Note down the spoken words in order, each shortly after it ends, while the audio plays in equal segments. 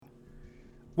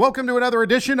Welcome to another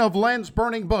edition of Len's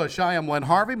Burning Bush. I am Len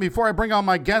Harvey. Before I bring on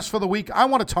my guest for the week, I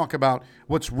want to talk about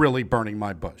what's really burning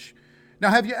my bush.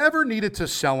 Now, have you ever needed to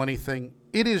sell anything?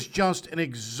 It is just an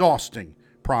exhausting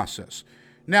process.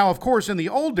 Now, of course, in the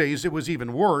old days, it was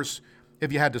even worse.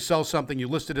 If you had to sell something, you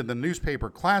listed in the newspaper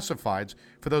classifieds.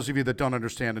 For those of you that don't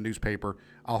understand a newspaper,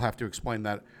 I'll have to explain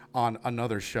that on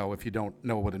another show if you don't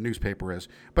know what a newspaper is.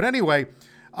 But anyway,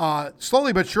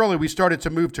 slowly but surely, we started to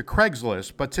move to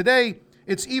Craigslist. But today,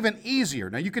 it's even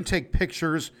easier. Now, you can take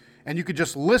pictures and you could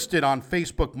just list it on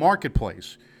Facebook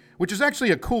Marketplace, which is actually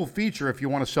a cool feature if you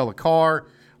want to sell a car,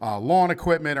 lawn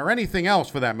equipment, or anything else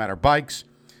for that matter, bikes.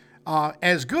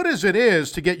 As good as it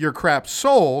is to get your crap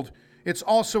sold, it's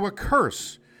also a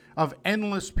curse of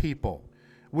endless people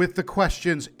with the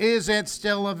questions, is it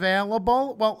still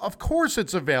available? Well, of course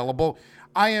it's available.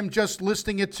 I am just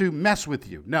listing it to mess with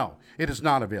you. No, it is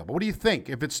not available. What do you think?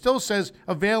 If it still says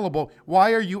available,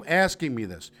 why are you asking me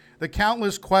this? The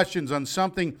countless questions on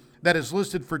something that is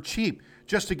listed for cheap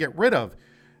just to get rid of.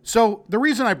 So the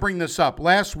reason I bring this up,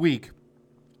 last week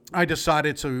I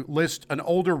decided to list an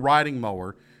older riding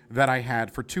mower that I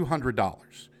had for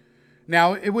 $200.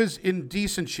 Now, it was in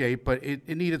decent shape, but it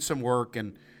needed some work,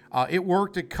 and it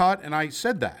worked, it cut, and I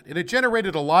said that. And it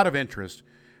generated a lot of interest.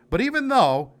 But even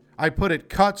though I put it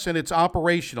cuts and it's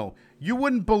operational, you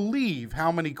wouldn't believe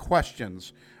how many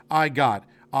questions I got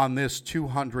on this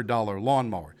 $200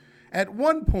 lawnmower. At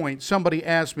one point, somebody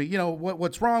asked me,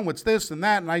 what's wrong, what's this and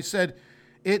that, and I said,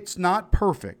 it's not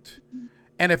perfect.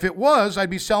 And if it was,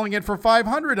 I'd be selling it for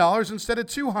 $500 instead of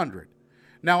 $200.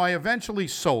 Now, I eventually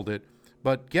sold it,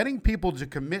 but getting people to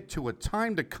commit to a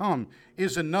time to come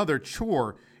is another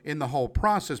chore in the whole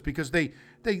process because they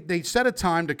set a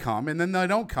time to come and then they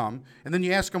don't come. And then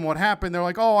you ask them what happened. They're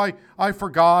like, oh, I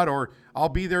forgot, or I'll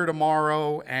be there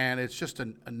tomorrow. And it's just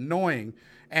annoying.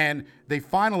 And they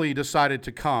finally decided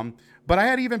to come. But I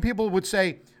had even people who would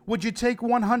say, would you take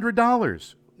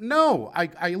 $100? No,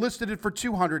 I listed it for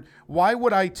 $200. Why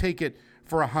would I take it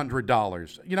for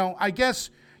 $100? I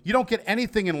guess you don't get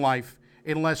anything in life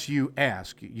unless you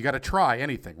ask. You got to try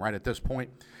anything, right, at this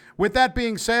point. With that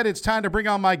being said, it's time to bring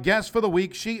on my guest for the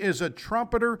week. She is a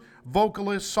trumpeter,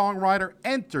 vocalist, songwriter,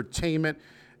 entertainer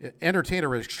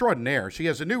extraordinaire. She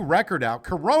has a new record out,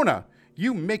 Corona,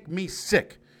 You Make Me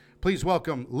Sick. Please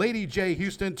welcome Lady J.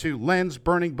 Houston to Len's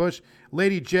Burning Bush.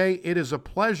 Lady J, it is a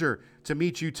pleasure to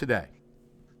meet you today.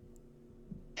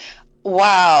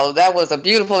 Wow, that was a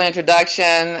beautiful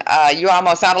introduction. You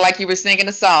almost sounded like you were singing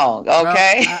a song,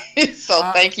 okay?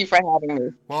 Well, thank you for having me.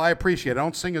 Well, I appreciate it. I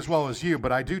don't sing as well as you,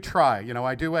 but I do try.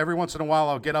 I do every once in a while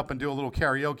I'll get up and do a little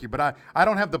karaoke, but I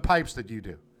don't have the pipes that you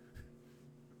do.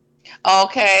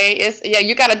 Okay,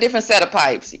 you got a different set of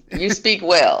pipes. You speak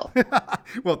well.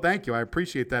 Well, thank you. I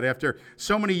appreciate that. After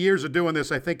so many years of doing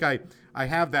this, I think I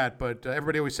have that, but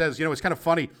everybody always says, it's kind of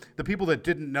funny. The people that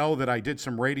didn't know that I did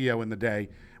some radio in the day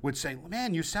would say,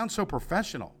 man, you sound so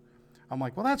professional. I'm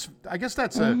like, well, I guess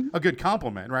that's a good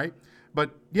compliment, right?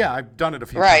 But yeah, I've done it a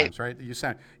few times, right?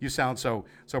 You sound so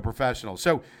professional.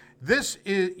 So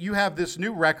you have this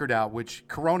new record out, which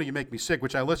Corona, You Make Me Sick,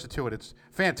 which I listened to it. It's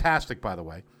fantastic, by the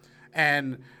way.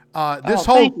 And thank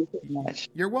you so much.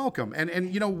 You're welcome.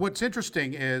 And what's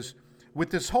interesting is with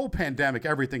this whole pandemic,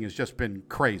 everything has just been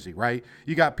crazy, right?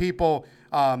 You got people,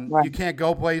 right. You can't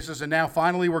go places, and now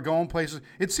finally we're going places.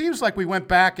 It seems like we went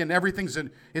back and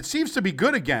it seems to be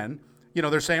good again.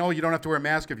 They're saying, oh, you don't have to wear a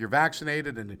mask if you're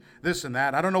vaccinated and this and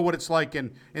that. I don't know what it's like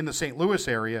in the St. Louis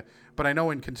area, but I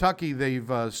know in Kentucky they've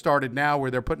started now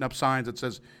where they're putting up signs that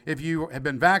says if you have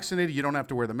been vaccinated, you don't have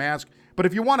to wear the mask. But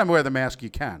if you want to wear the mask, you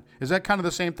can. Is that kind of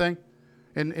the same thing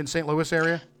in St. Louis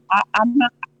area?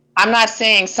 I'm not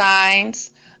seeing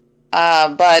signs,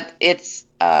 but it's,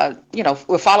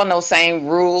 we're following those same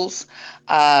rules.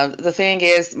 The thing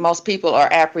is, most people are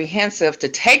apprehensive to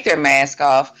take their mask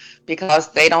off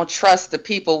because they don't trust the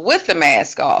people with the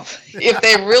mask off if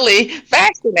they're really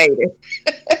vaccinated.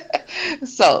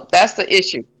 So that's the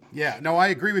issue. Yeah, no, I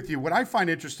agree with you. What I find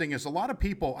interesting is a lot of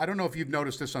people, I don't know if you've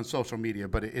noticed this on social media,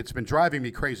 but it's been driving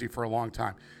me crazy for a long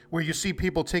time, where you see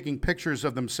people taking pictures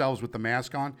of themselves with the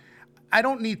mask on. I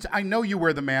know you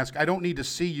wear the mask. I don't need to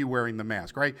see you wearing the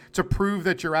mask, right? To prove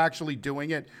that you're actually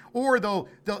doing it. Or they'll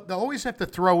always have to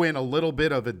throw in a little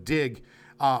bit of a dig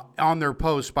on their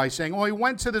post by saying, oh, I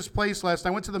went to this place last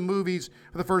night. I went to the movies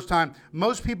for the first time.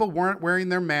 Most people weren't wearing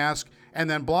their mask. And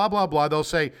then blah, blah, blah. They'll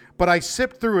say, but I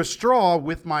sipped through a straw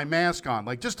with my mask on.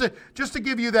 Like just to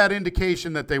give you that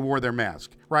indication that they wore their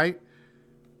mask, right?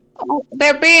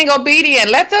 They're being obedient.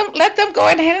 Let them go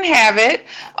ahead and have it,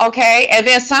 okay? And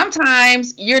then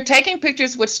sometimes you're taking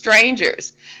pictures with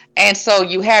strangers, And so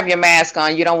you have your mask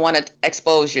on. You don't want to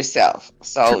expose yourself.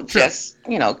 So True. just,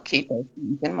 keep those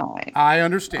things in mind. I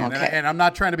understand, and, Okay. and I'm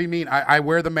not trying to be mean. I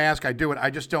wear the mask. I do it. I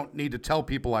just don't need to tell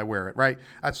people I wear it. Right?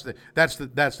 That's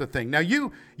the thing. Now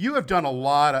you have done a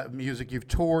lot of music. You've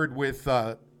toured with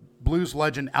blues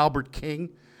legend Albert King.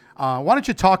 Why don't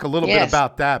you talk a little bit Yes.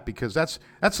 about that, because that's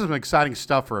some exciting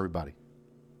stuff for everybody.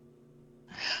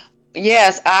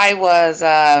 Yes, I was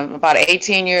about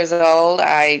 18 years old.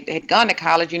 I had gone to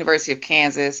college, University of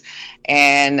Kansas,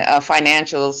 and a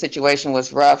financial situation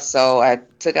was rough. So I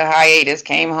took a hiatus,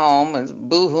 came home, and was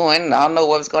boo-hooing. I don't know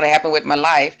what was going to happen with my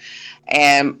life.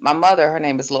 And my mother, her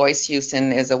name is Lois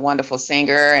Houston, is a wonderful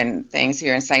singer and things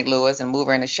here in St. Louis and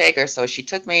mover and a shaker. So she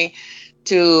took me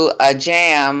to a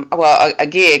jam, well, a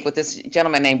gig with this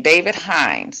gentleman named David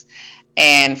Hines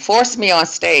and forced me on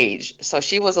stage. So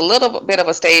she was a little bit of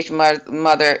a stage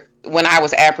mother when I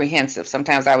was apprehensive.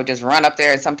 Sometimes I would just run up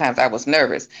there and sometimes I was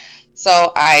nervous.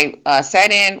 So I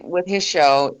sat in with his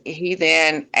show. He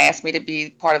then asked me to be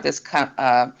part of this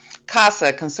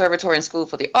CASA, Conservatory and School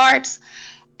for the Arts.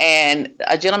 And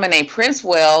a gentleman named Prince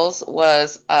Wells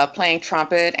was playing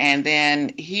trumpet, and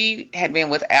then he had been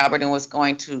with Albert and was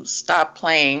going to stop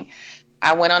playing.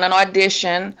 I went on an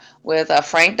audition with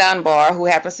Frank Dunbar, who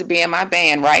happens to be in my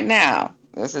band right now.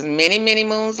 This is many, many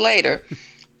moons later.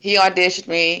 He auditioned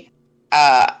me.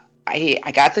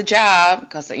 I got the job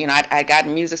because I got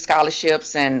music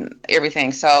scholarships and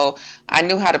everything, so I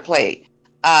knew how to play.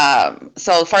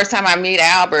 So the first time I meet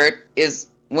Albert is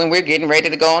when we're getting ready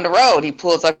to go on the road. He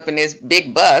pulls up in this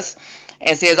big bus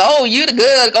and says, "Oh, you the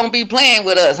girl gonna be playing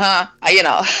with us, huh?" I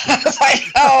was like,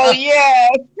 "Oh yeah,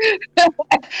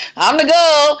 I'm the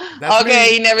girl." That's Okay,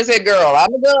 me. he never said girl.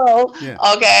 I'm the girl. Yeah.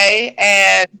 Okay,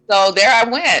 and so there I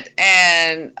went,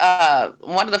 and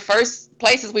one of the first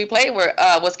places we played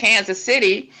was Kansas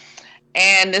City.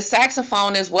 And the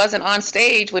saxophonist wasn't on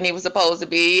stage when he was supposed to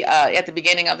be at the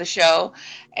beginning of the show.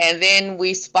 And then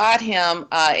we spot him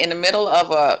in the middle of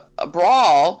a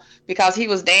brawl because he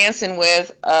was dancing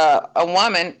with a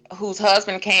woman whose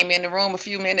husband came in the room a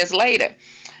few minutes later.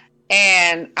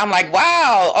 And I'm like,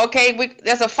 wow, okay,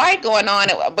 there's a fight going on,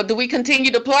 but do we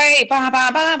continue to play? Bah,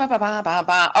 bah, bah, bah, bah, bah, bah,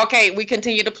 bah. Okay, we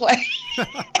continue to play.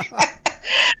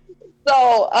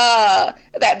 So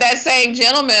that same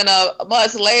gentleman,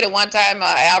 months later, one time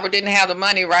Albert didn't have the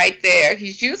money right there.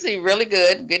 He's usually really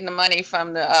good getting the money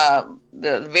from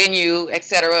the venue,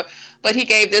 etc. But he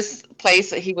gave this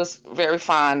place that he was very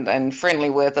fond and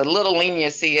friendly with a little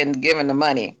leniency in giving the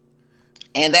money,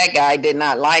 and that guy did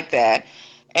not like that,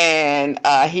 and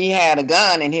he had a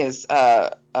gun in his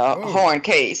Oh, horn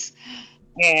case.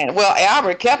 And well,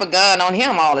 Albert kept a gun on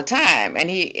him all the time, and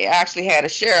he actually had a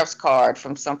sheriff's card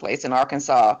from someplace in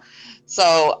Arkansas.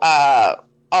 So,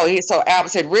 so Albert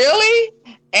said, "Really?"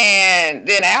 And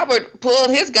then Albert pulled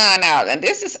his gun out, and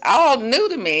this is all new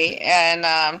to me. And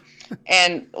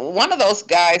one of those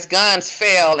guys' guns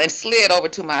fell and slid over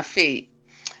to my feet,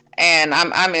 and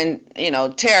I'm in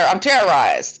terror. I'm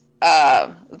terrorized.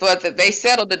 But they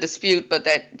settled the dispute, but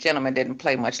that gentleman didn't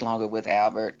play much longer with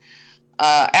Albert.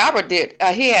 Albert did.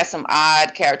 He had some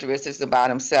odd characteristics about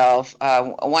himself.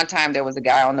 One time there was a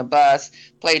guy on the bus,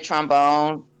 played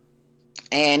trombone,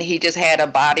 and he just had a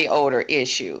body odor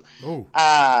issue. oh,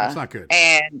 that's Uh, not good.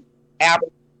 and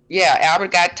Albert, yeah,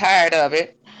 Albert got tired of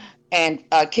it and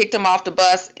kicked him off the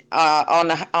bus on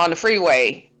the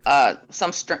freeway.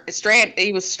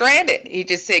 He was stranded. He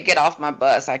just said, "Get off my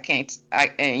bus. I can't.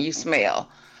 And you smell."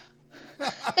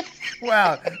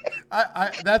 Wow,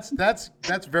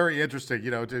 that's very interesting.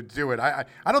 To do it. I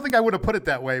don't think I would have put it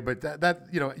that way, but that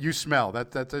you smell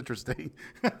that's interesting.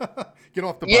 Get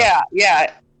off the Yeah, bus.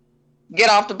 yeah. Get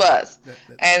off the bus. That,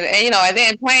 And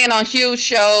then playing on huge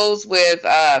shows with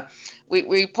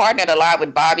we partnered a lot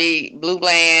with Bobby Blue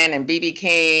Bland and BB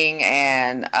King,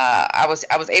 and I was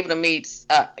able to meet.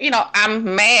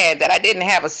 I'm mad that I didn't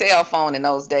have a cell phone in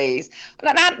those days.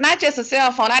 Not just a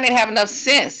cell phone. I didn't have enough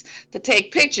sense to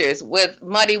take pictures with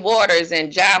Muddy Waters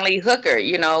and John Lee Hooker.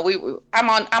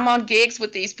 I'm on gigs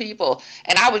with these people,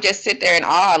 and I would just sit there in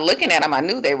awe looking at them. I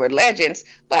knew they were legends,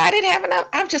 but I didn't have enough.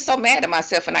 I'm just so mad at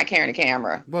myself for not carrying a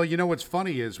camera. well, what's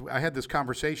funny is I had this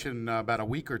conversation about a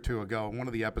week or two ago in one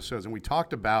of the episodes, and we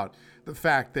talked about the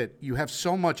fact that you have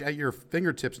so much at your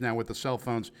fingertips now with the cell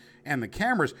phones and the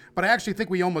cameras. But I actually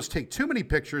think we almost take too many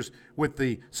pictures with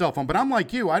the cell phone. But I'm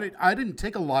like you, I didn't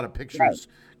take a lot of Right. pictures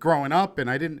growing up, and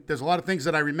I didn't. There's a lot of things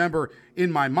that I remember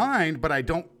in my mind, but I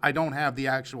don't have the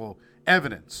actual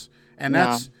evidence, and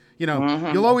No.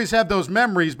 you'll always have those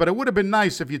memories, but it would have been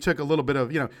nice if you took a little bit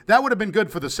of, that would have been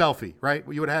good for the selfie, right?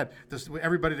 You would have had this,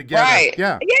 everybody together. Right.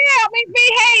 Yeah. Yeah.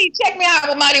 Hey, check me out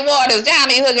with Mighty Waters,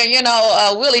 Johnny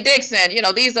Hooker, Willie Dixon.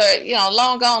 These are,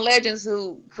 long gone legends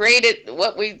who created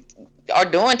what we are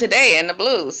doing today in the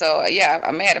blues. So yeah,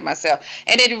 I'm mad at myself.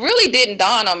 And it really didn't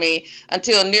dawn on me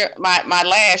until near my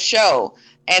last show.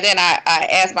 And then I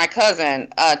asked my cousin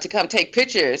to come take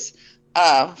pictures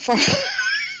from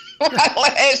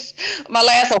my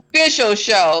last official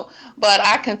show. But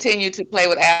I continued to play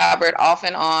with Albert off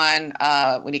and on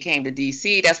when he came to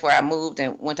DC. That's where I moved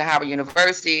and went to Howard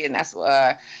University, and that's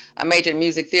I majored in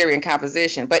music theory and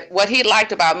composition. But what he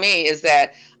liked about me is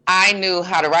that I knew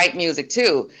how to write music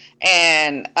too.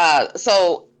 And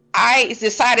so I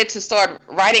decided to start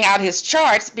writing out his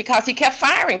charts because he kept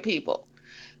firing people.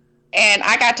 And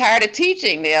I got tired of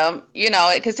teaching them,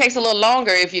 because it takes a little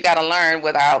longer if you got to learn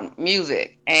without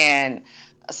music. And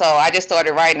so I just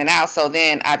started writing it out. So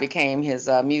then I became his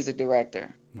music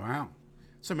director. Wow.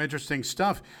 Some interesting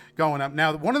stuff going up.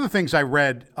 Now, one of the things I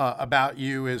read about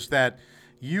you is that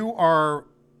you've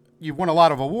won a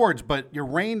lot of awards, but you're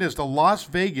reigned as the Las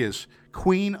Vegas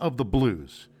Queen of the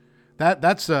Blues.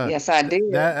 That's yes, I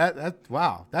did.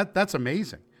 Wow. That's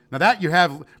amazing. Now that you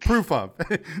have proof of.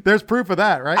 There's proof of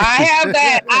that, right? I have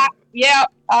that.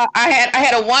 I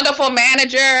had a wonderful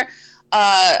manager,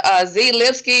 Z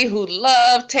Lipsky, who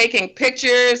loved taking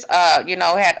pictures.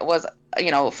 Was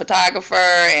photographer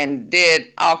and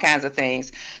did all kinds of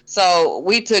things. So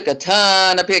we took a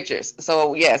ton of pictures.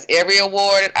 So yes, every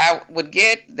award I would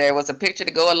get, there was a picture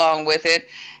to go along with it.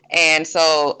 And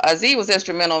so Z was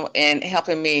instrumental in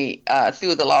helping me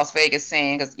through the Las Vegas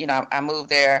scene because, I moved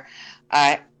there.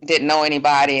 I didn't know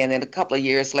anybody. And then a couple of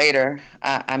years later,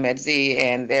 I met Z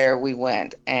and there we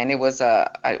went. And it was,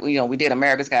 we did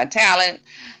America's Got Talent,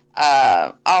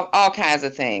 all kinds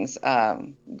of things.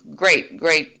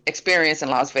 Great experience in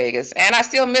Las Vegas. And I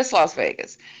still miss Las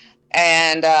Vegas.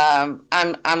 And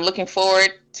I'm looking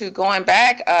forward to going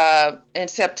back in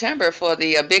September for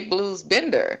the Big Blues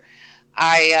Bender.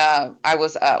 I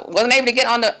wasn't able to get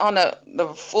on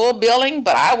the full billing,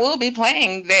 but I will be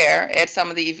playing there at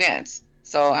some of the events.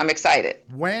 So I'm excited.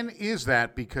 When is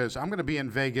that? Because I'm going to be in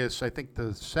Vegas, I think the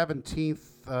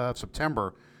 17th of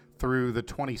September through the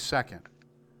 22nd.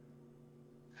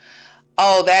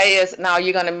 Oh, that is, now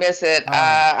you're going to miss it.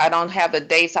 I don't have the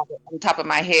dates on top of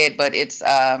my head, but it's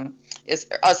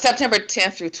September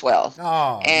 10th through 12th.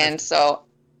 Oh, and so,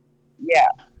 yeah.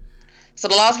 So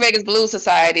the Las Vegas Blues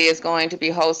Society is going to be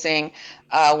hosting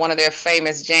one of their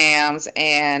famous jams,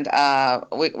 and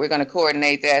we're going to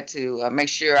coordinate that to make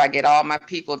sure I get all my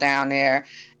people down there.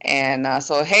 And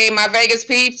so, hey, my Vegas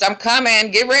peeps, I'm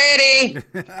coming. Get ready.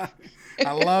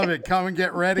 I love it. Come and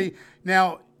get ready.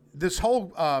 Now, this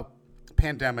whole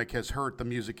pandemic has hurt the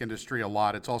music industry a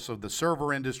lot. It's also the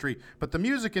server industry, but the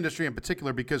music industry in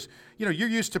particular, because, you're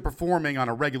used to performing on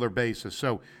a regular basis.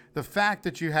 So the fact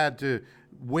that you had to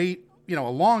wait a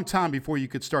long time before you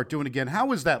could start doing it again. How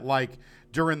was that like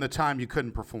during the time you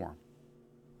couldn't perform?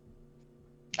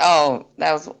 Oh,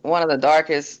 that was one of the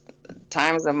darkest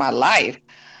times of my life.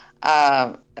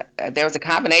 There was a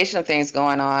combination of things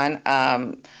going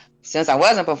on. Since I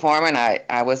wasn't performing, I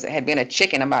had been a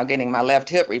chicken about getting my left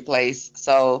hip replaced.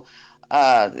 So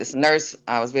this nurse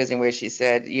I was visiting with, she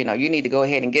said, you need to go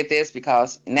ahead and get this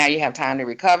because now you have time to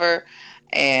recover.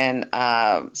 And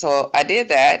so I did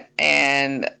that.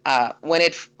 And when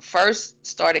it first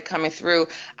started coming through,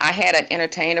 I had an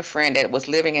entertainer friend that was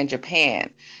living in Japan.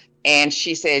 And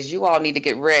she says, you all need to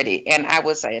get ready. And I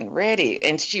was saying, ready.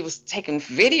 And she was taking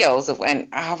videos of when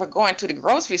I was going to the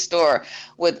grocery store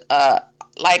with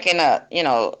like in a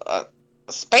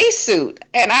spacesuit.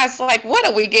 And I was like, what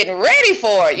are we getting ready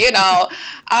for?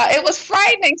 It was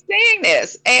frightening seeing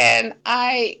this. And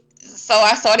So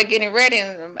I started getting ready,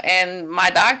 and my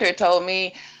doctor told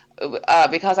me,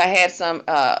 because I had some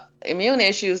immune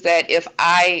issues, that if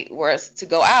I were to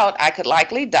go out, I could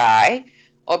likely die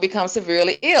or become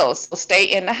severely ill. So stay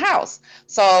in the house.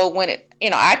 So when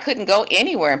I couldn't go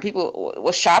anywhere, and people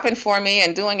were shopping for me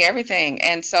and doing everything.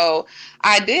 And so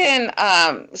I then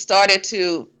started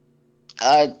to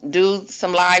do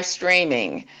some live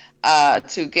streaming.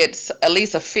 To get at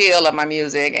least a feel of my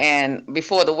music. And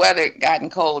before the weather gotten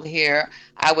cold here,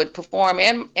 I would perform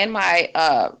in my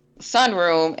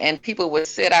sunroom, and people would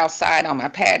sit outside on my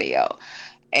patio.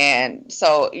 And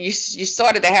so you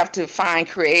started to have to find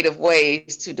creative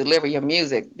ways to deliver your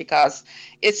music, because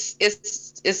it's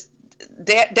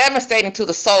devastating to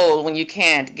the soul when you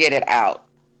can't get it out.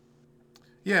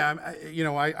 Yeah,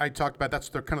 I talked about that's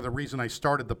kind of the reason I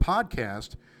started the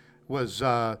podcast was.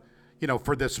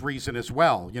 for this reason as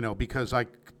well, because I,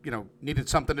 needed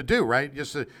something to do, right?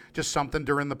 Just something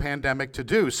during the pandemic to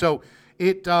do. So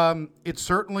it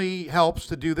certainly helps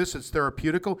to do this. It's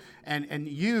therapeutical, and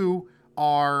you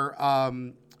are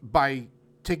by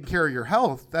taking care of your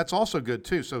health. That's also good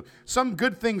too. So some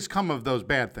good things come of those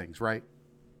bad things, right?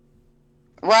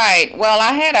 Right. Well,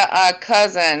 I had a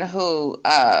cousin who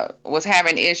was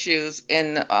having issues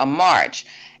in March,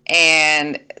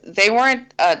 and they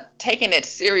weren't taking it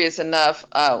serious enough.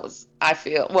 I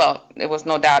feel, well, it was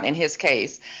no doubt in his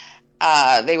case.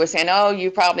 They were saying, "Oh, you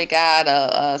probably got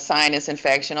a sinus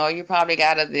infection, or you probably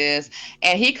got a this,"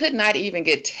 and he could not even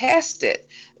get tested.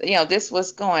 This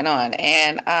was going on,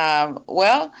 and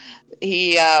well,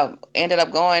 he ended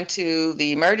up going to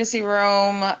the emergency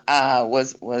room.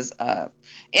 Was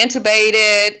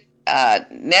intubated.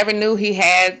 Never knew he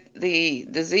had the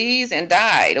disease and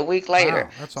died a week later. Wow,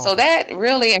 that's So awful. that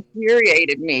really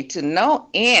infuriated me to no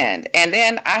end. And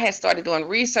then I had started doing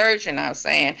research, and I was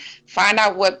saying, find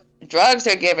out what drugs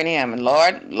they're giving him. And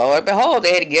Lord behold,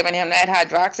 they had given him that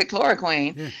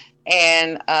hydroxychloroquine. Yeah.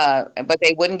 And but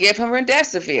they wouldn't give him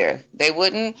remdesivir. They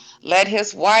wouldn't let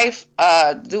his wife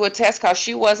do a test because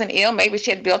she wasn't ill. Maybe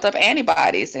she had built up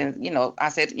antibodies. And I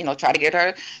said, try to get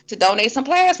her to donate some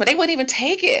plasma. They wouldn't even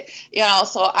take it.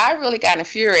 So I really got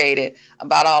infuriated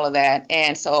about all of that,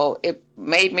 and so it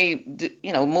made me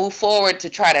move forward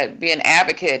to try to be an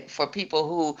advocate for people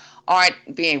who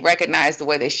aren't being recognized the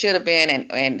way they should have been,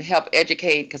 and help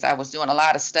educate, because I was doing a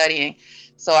lot of studying.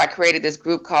 So I created this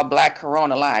group called Black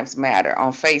Corona Lives Matter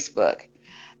on Facebook.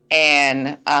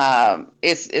 And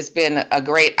it's been a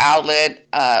great outlet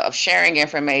of sharing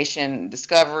information,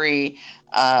 discovery,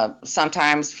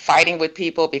 sometimes fighting with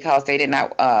people because they did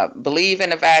not believe in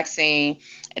the vaccine.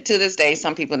 And to this day,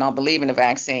 some people don't believe in the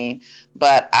vaccine.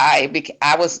 But I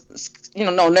was,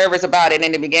 no, nervous about it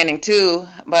in the beginning too.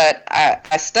 But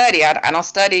I study. I don't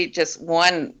study just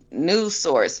one news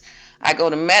source. I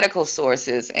go to medical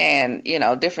sources and,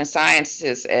 different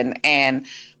sciences. And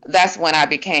that's when I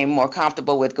became more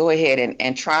comfortable with go ahead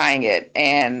and trying it.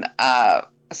 And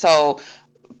so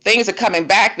things are coming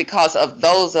back because of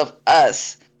those of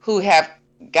us who have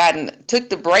took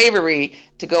the bravery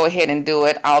to go ahead and do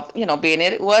it. Being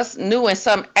it was new in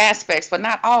some aspects, but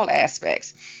not all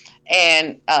aspects.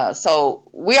 And so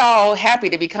we're all happy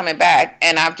to be coming back.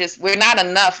 And we're not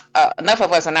enough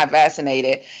of us are not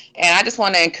vaccinated. And I just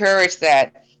want to encourage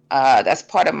that. That's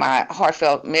part of my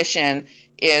heartfelt mission,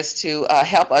 is to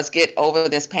help us get over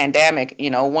this pandemic,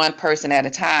 one person at a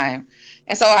time.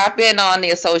 And so I've been on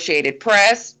the Associated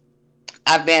Press.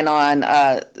 I've been on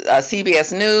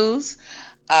CBS News.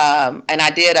 And I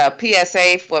did a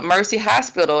PSA for Mercy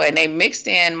Hospital, and they mixed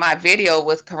in my video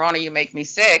with Corona, You Make Me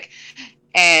Sick.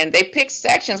 And they picked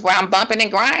sections where I'm bumping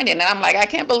and grinding. And I'm like, I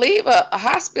can't believe a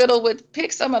hospital would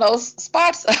pick some of those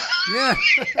spots Yeah.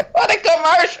 for the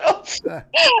commercial. And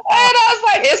I was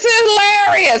like, it's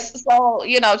hilarious.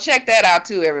 So, check that out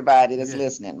too, everybody that's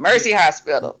listening. Mercy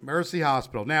Hospital. Mercy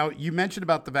Hospital. Now, you mentioned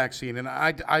about the vaccine, and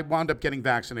I wound up getting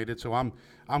vaccinated, so I'm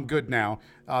good now.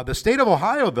 The state of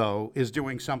Ohio, though, is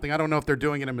doing something. I don't know if they're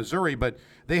doing it in Missouri, but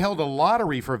they held a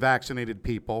lottery for vaccinated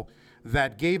people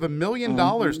that gave $1 million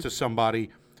to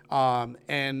somebody.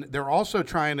 And they're also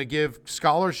trying to give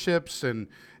scholarships and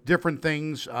different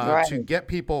things to get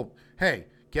people, hey,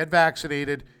 get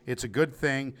vaccinated. It's a good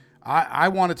thing. I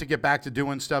wanted to get back to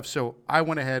doing stuff, so I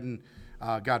went ahead and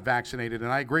got vaccinated.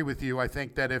 And I agree with you. I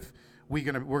think that if we're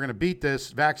gonna beat this,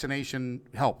 vaccination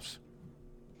helps.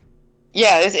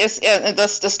 Yeah, the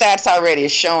stats already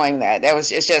is showing that.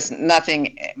 It's just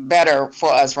nothing better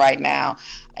for us right now.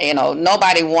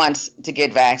 Nobody wants to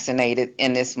get vaccinated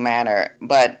in this manner,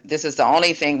 but this is the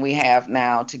only thing we have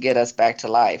now to get us back to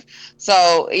life.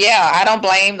 So, yeah, I don't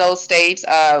blame those states.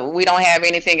 We don't have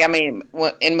anything. I mean,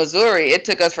 in Missouri, it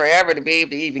took us forever to be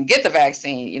able to even get the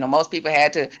vaccine. Most people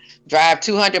had to drive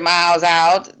 200 miles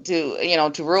out to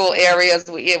rural areas.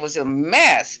 It was a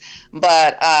mess.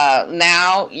 But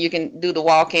now you can do the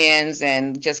walk-ins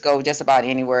and just go just about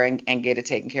anywhere and get it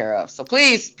taken care of. So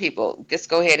please, people, just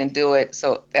go ahead and do it.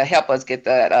 So that'll help us get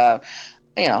that,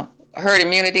 herd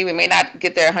immunity. We may not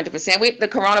get there 100%. The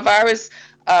coronavirus,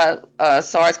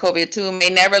 SARS-CoV-2 may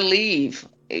never leave.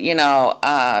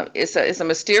 It's a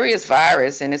mysterious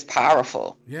virus, and it's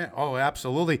powerful. Yeah. Oh,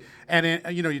 absolutely. And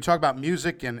you talk about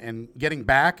music and getting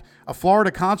back. A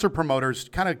Florida concert promoter's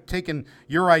kind of taken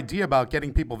your idea about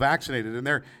getting people vaccinated, and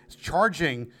they're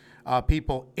charging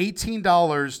people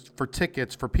 $18 for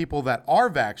tickets for people that are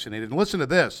vaccinated. And listen to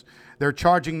this: they're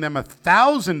charging them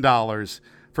 $1,000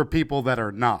 for people that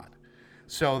are not.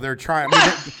 So they're trying.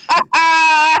 I mean,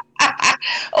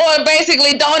 or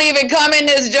basically don't even come in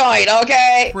this joint,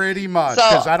 okay? Pretty much, So,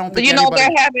 because I don't think you know, anybody.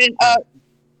 they're having,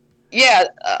 yeah,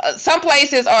 some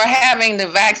places are having the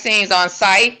vaccines on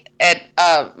site at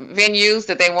venues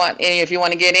that they want. And if you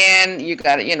want to get in, you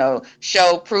got to,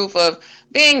 show proof of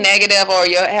being negative, or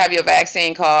you have your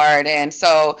vaccine card. And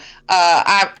so,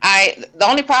 the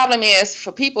only problem is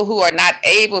for people who are not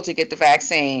able to get the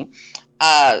vaccine,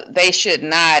 they should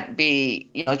not be,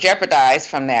 jeopardized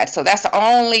from that. So that's the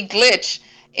only glitch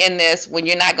in this, when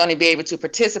you're not going to be able to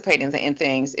participate in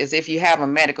things, is if you have a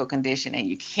medical condition and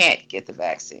you can't get the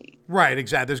vaccine. Right,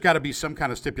 exactly. There's got to be some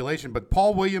kind of stipulation. But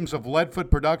Paul Williams of Leadfoot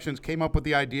Productions came up with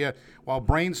the idea while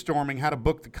brainstorming how to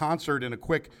book the concert in a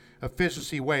quick,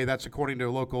 efficiency way. That's according to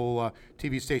local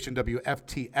TV station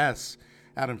WFTS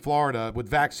out in Florida, with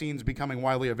vaccines becoming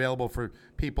widely available for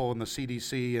people in the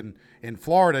CDC and in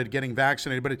Florida getting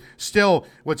vaccinated. But still,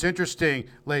 what's interesting,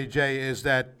 Lady J, is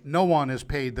that no one has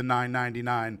paid the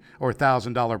 $999 or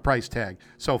 $1,000 price tag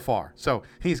so far. So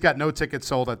he's got no tickets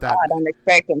sold at that. I don't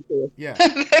expect him to. Yeah,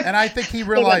 and I think he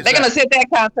realized they're going to sit that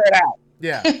concert out.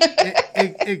 Yeah,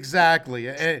 exactly.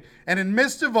 And in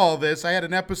midst of all this, I had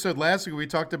an episode last week. We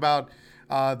talked about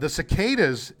the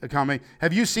cicadas coming.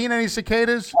 Have you seen any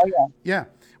cicadas? Oh, yeah. Yeah.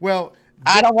 Well,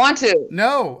 I don't want to.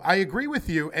 no, I agree with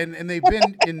you. And they've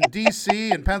been in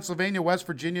D.C. and Pennsylvania, West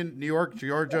Virginia, New York,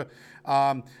 Georgia.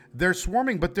 They're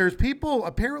swarming, but there's people,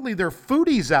 apparently they're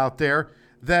foodies out there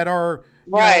that are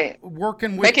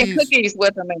working with making these cookies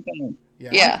with them and things.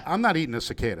 Yeah. I'm not eating a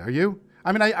cicada. Are you?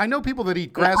 I mean, I know people that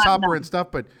eat grasshopper and stuff,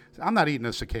 but I'm not eating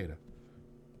a cicada.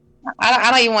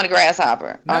 I don't even want a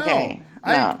grasshopper. No, Okay.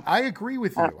 No. I agree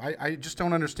with you. I just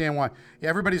don't understand why. Yeah,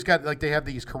 everybody's got, like, they have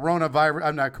these coronavirus.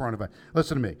 I'm not coronavirus.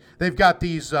 Listen to me. They've got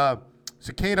these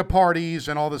cicada parties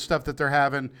and all this stuff that they're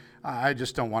having. I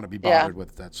just don't want to be bothered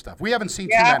with that stuff. We haven't seen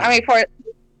too many. I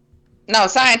mean,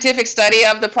 scientific study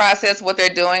of the process, what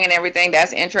they're doing and everything,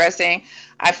 that's interesting.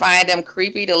 I find them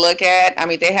creepy to look at. I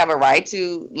mean, they have a right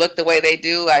to look the way they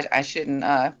do. I shouldn't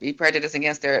be prejudiced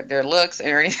against their looks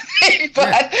or anything,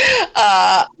 but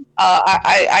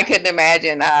I couldn't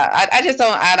imagine. I just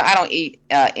don't. I don't eat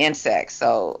insects,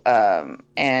 so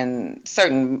and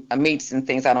certain meats and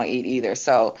things I don't eat either.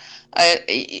 So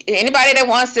anybody that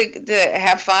wants to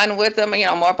have fun with them,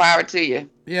 more power to you.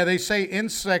 Yeah, they say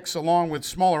insects, along with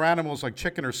smaller animals like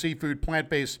chicken or seafood,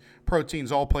 plant-based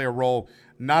proteins, all play a role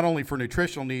not only for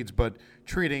nutritional needs, but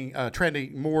trending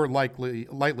more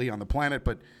lightly on the planet.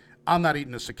 But I'm not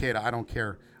eating a cicada. I don't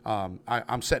care.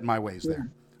 I'm setting my ways there.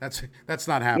 That's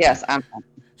not happening. Yes, I'm.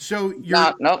 So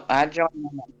nope. I join you.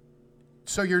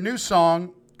 So your new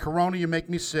song, "Corona, You Make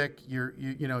Me Sick."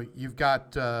 You've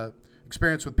got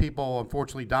experience with people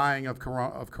unfortunately dying of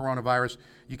coronavirus.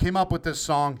 You came up with this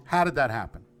song. How did that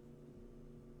happen?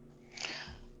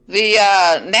 The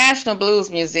National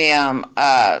Blues Museum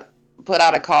put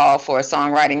out a call for a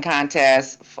songwriting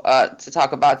contest to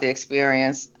talk about the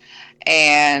experience,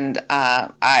 and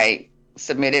I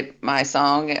submitted my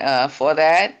song for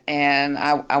that, and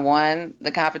I won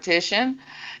the competition.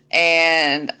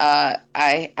 And my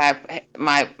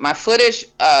footage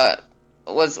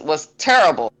was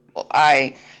terrible.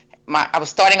 I was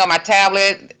starting on my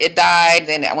tablet, it died,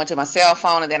 then I went to my cell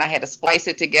phone, and then I had to splice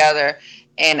it together,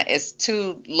 and it's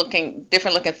two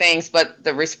different looking things, but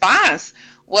the response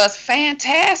was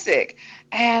fantastic.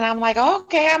 And I'm like,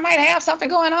 okay, I might have something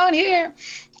going on here.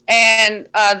 And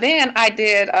then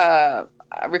I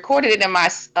recorded it in my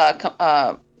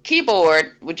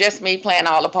keyboard with just me playing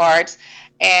all the parts.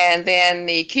 And then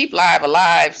the Keep Live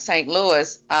Alive St.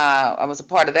 Louis, I was a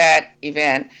part of that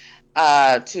event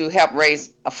to help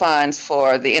raise funds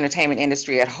for the entertainment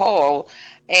industry at whole.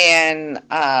 And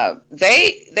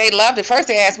they loved it. First,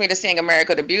 they asked me to sing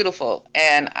America the Beautiful.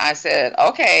 And I said,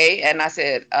 okay. And I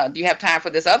said, do you have time for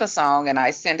this other song? And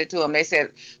I sent it to them. They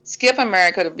said, skip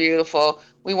America the Beautiful.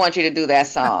 We want you to do that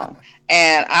song.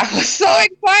 And I was so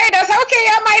excited. I said, okay,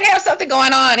 I might have something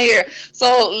going on here.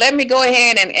 So let me go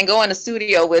ahead and go in the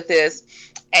studio with this.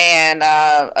 And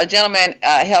a gentleman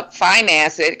helped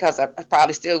finance it, because I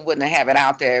probably still wouldn't have it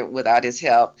out there without his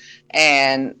help.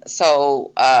 And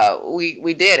so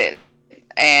we did it.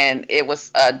 And it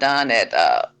was done at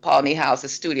Paul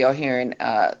Niehause's studio here in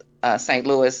St.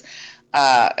 Louis.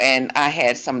 And I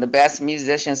had some of the best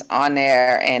musicians on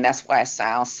there, and that's why it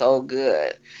sounds so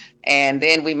good. And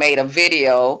then we made a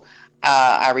video.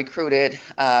 I recruited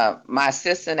my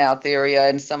assistant Altheria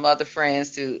and some other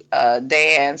friends to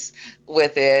dance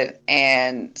with it.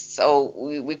 And so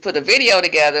we put a video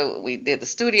together. We did the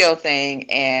studio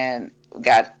thing, and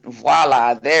got,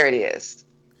 voila, there it is.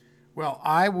 Well,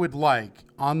 I would like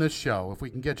on this show, if we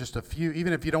can get just a few,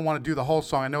 even if you don't want to do the whole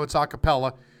song, I know it's a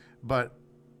cappella, but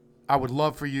I would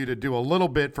love for you to do a little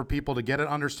bit for people to get an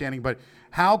understanding. But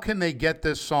how can they get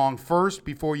this song first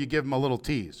before you give them a little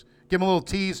tease? Give them a little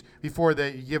tease before you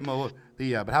give them a little.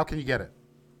 But how can you get it?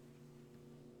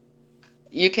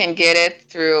 You can get it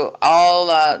through all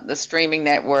the streaming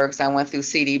networks. I went through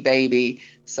CD Baby,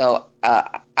 so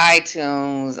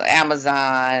iTunes,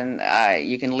 Amazon.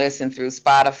 You can listen through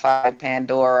Spotify,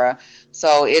 Pandora.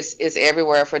 So it's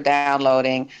everywhere for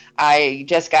downloading. I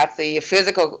just got the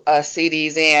physical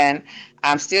CDs in.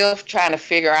 I'm still trying to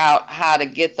figure out how to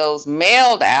get those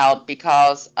mailed out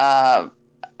because I'm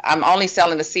only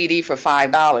selling the CD for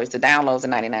 $5. The downloads are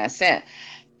 99 cents.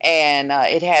 And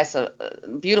it has a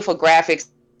beautiful graphics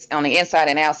on the inside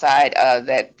and outside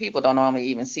that people don't normally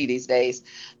even see these days.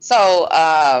 So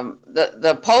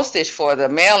the postage for the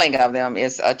mailing of them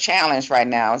is a challenge right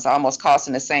now. It's almost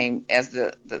costing the same as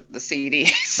the CD.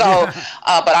 So,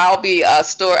 but I'll be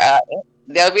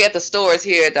they'll be at the stores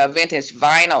here at the Vintage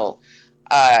Vinyl.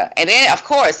 And then, of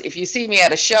course, if you see me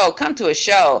at a show, come to a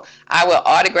show. I will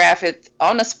autograph it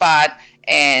on the spot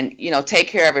and take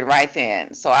care of it right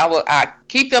then. So I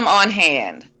keep them on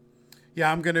hand.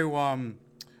 Yeah, I'm gonna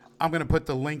put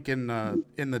the link in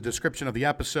the description of the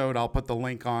episode. I'll put the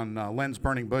link on Len's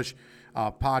Burning Bush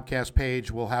podcast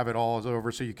page. We'll have it all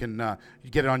over so you can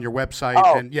get it on your website.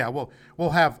 Oh. And yeah,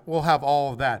 we'll have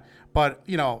all of that. But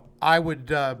I would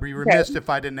be remiss if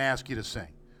I didn't ask you to sing.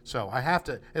 So I have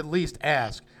to at least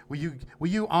ask. Will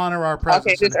you honor our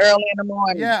presence? Okay, it's early in the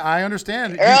morning. Yeah, I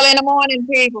understand. Early in the morning,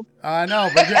 people. I know,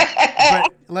 but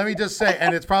let me just say,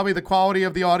 and it's probably the quality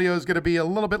of the audio is going to be a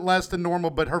little bit less than normal,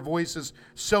 but her voice is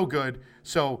so good.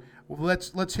 So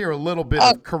let's hear a little bit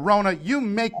of Corona. You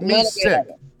make me sick.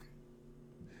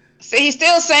 See, he's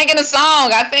still singing the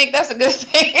song. I think that's a good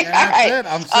thing. Yeah, that's it.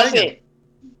 I'm singing.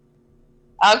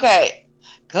 Okay.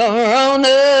 Corona,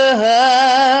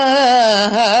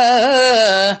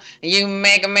 you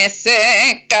make me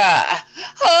sick.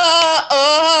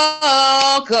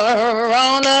 Oh,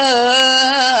 Corona,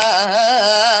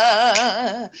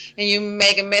 you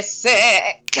make me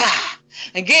sick.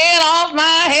 Get off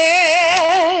my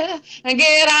head and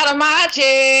get out of my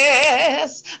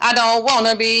chest. I don't want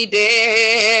to be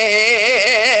dead.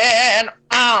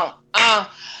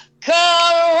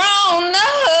 Corona,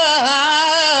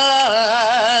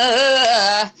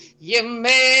 you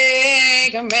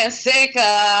make me sick.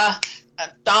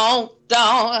 Don't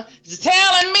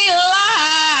telling me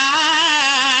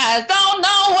lies. Don't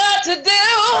know what to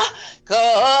do. Corona,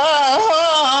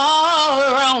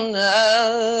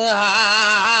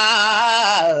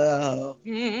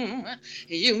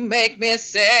 you make me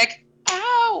sick.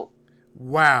 Ow.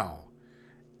 Wow.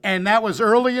 And that was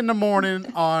early in the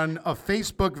morning on a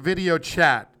Facebook video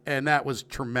chat, and that was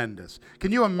tremendous.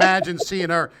 Can you imagine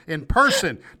seeing her in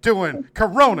person doing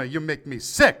Corona, you make me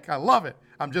sick? I love it.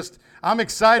 I'm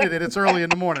excited that it's early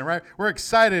in the morning, right? We're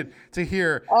excited to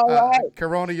hear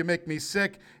Corona, you make me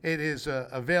sick. It is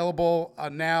available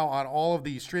now on all of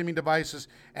the streaming devices,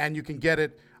 and you can get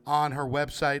it on her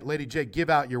website. Lady J, give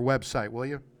out your website, will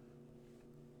you?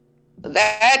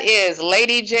 That is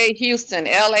Lady J Houston,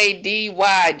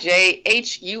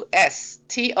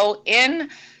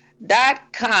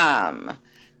 LadyJHuston.com.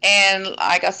 And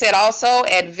like I said, also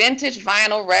at Vintage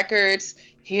Vinyl Records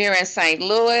here in St.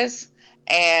 Louis.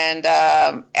 And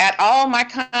at all my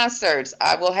concerts,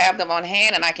 I will have them on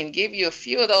hand, and I can give you a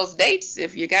few of those dates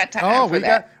if you got time for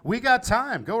that. We got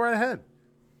time. Go right ahead.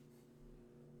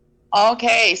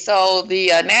 Okay, so the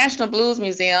National Blues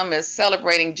Museum is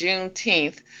celebrating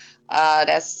Juneteenth.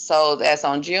 That's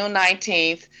on June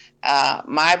 19th.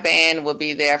 My band will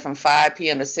be there from 5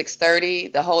 p.m. to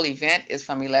 6:30. The whole event is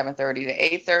from 11:30 to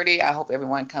 8:30. I hope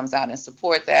everyone comes out and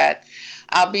support that.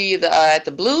 I'll be at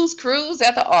the Blues Cruise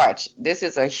at the Arch. This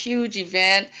is a huge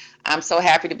event. I'm so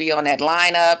happy to be on that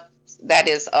lineup. That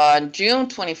is on June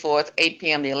 24th, 8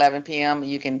 p.m. to 11 p.m.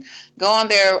 You can go on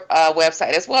their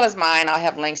website as well as mine. I'll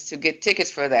have links to get tickets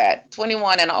for that.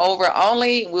 21 and over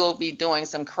only. We'll be doing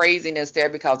some craziness there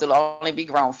because it'll only be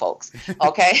grown folks.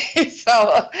 Okay?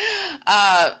 So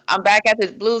I'm back at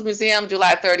the Blues Museum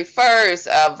July 31st.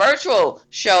 A virtual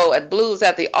show at Blues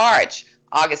at the Arch,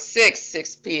 August 6th,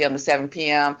 6 p.m. to 7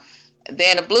 p.m.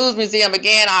 Then the Blues Museum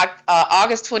again,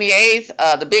 August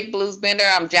 28th, the Big Blues Bender.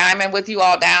 I'm jamming with you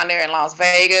all down there in Las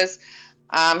Vegas.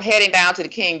 I'm heading down to the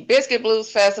King Biscuit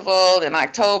Blues Festival in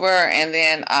October. And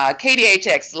then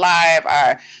KDHX Live,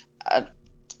 our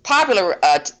popular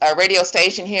radio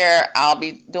station here. I'll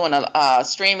be doing a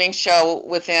streaming show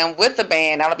with them, with the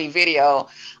band. That'll be video,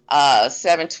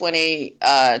 7:20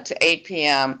 to 8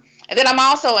 p.m. And then I'm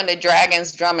also in the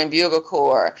Dragons Drum and Bugle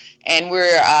Corps, and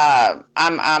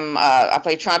I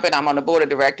play trumpet. I'm on the board of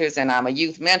directors, and I'm a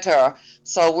youth mentor.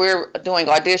 So we're doing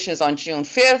auditions on June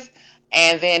 5th,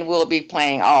 and then we'll be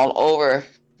playing all over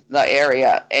the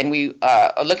area. And we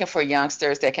are looking for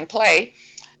youngsters that can play,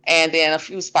 and then a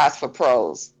few spots for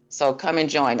pros. So come and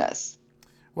join us.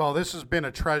 Well, this has been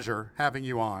a treasure having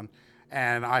you on,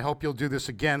 and I hope you'll do this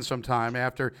again sometime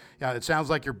after. It sounds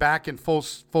like you're back in full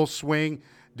swing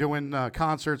doing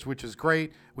concerts, which is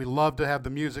great. We love to have the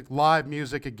music. Live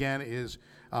music again is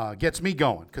gets me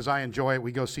going because I enjoy it.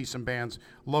 We go see some bands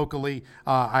locally.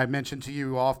 I mentioned to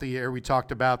you off the air, we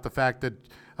talked about the fact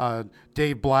that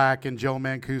Dave Black and Joe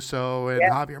Mancuso and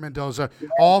Javier Mendoza,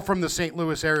 all from the St.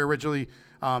 Louis area originally,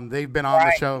 they've been on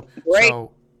the show. Great.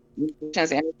 So,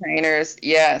 entertainers,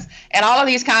 yes. And all of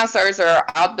these concerts are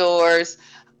outdoors,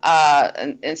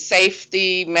 and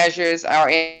safety measures are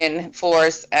in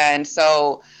force. And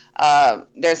so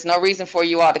there's no reason for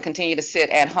you all to continue to sit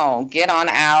at home. Get on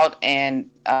out and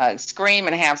scream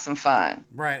and have some fun.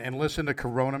 Right, and listen to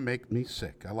Corona Make Me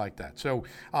Sick. I like that. So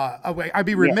I'd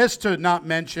be remiss to not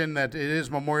mention that it is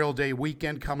Memorial Day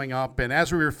weekend coming up. And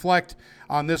as we reflect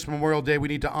on this Memorial Day, we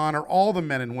need to honor all the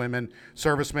men and women,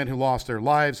 servicemen who lost their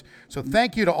lives. So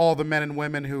thank you to all the men and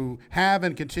women who have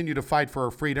and continue to fight for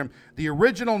our freedom. The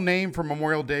original name for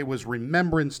Memorial Day was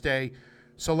Remembrance Day.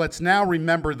 So let's now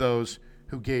remember those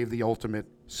who gave the ultimate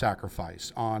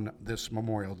sacrifice on this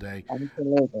Memorial Day.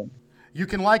 Absolutely. You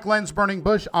can like Lens Burning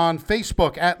Bush on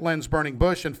Facebook at Lens Burning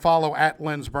Bush and follow at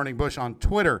Lens Burning Bush on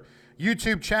Twitter.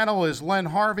 YouTube channel is Len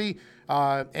Harvey,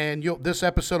 and this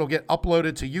episode will get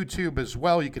uploaded to YouTube as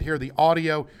well. You can hear the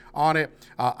audio on it.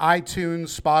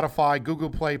 iTunes, Spotify, Google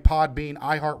Play, Podbean,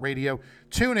 iHeartRadio.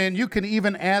 Tune in. You can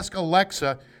even ask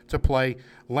Alexa to play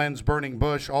Lens Burning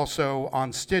Bush, also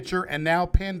on Stitcher and now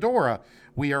Pandora.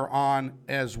 We are on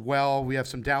as well. We have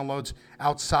some downloads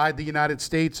outside the United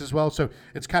States as well, so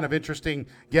it's kind of interesting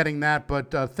getting that.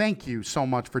 But thank you so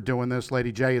much for doing this,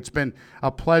 Lady J. It's been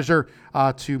a pleasure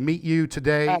to meet you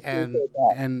today,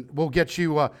 and we'll get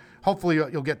you. Hopefully,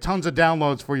 you'll get tons of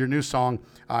downloads for your new song.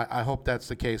 I hope that's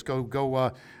the case.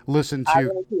 Go listen to. I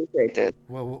really appreciate it.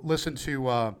 Well, listen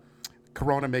to.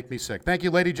 Corona Make Me Sick. Thank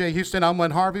you, Lady J. Houston. I'm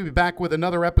Len Harvey. We'll be back with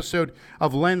another episode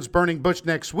of Lens Burning Bush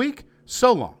next week.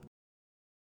 So long.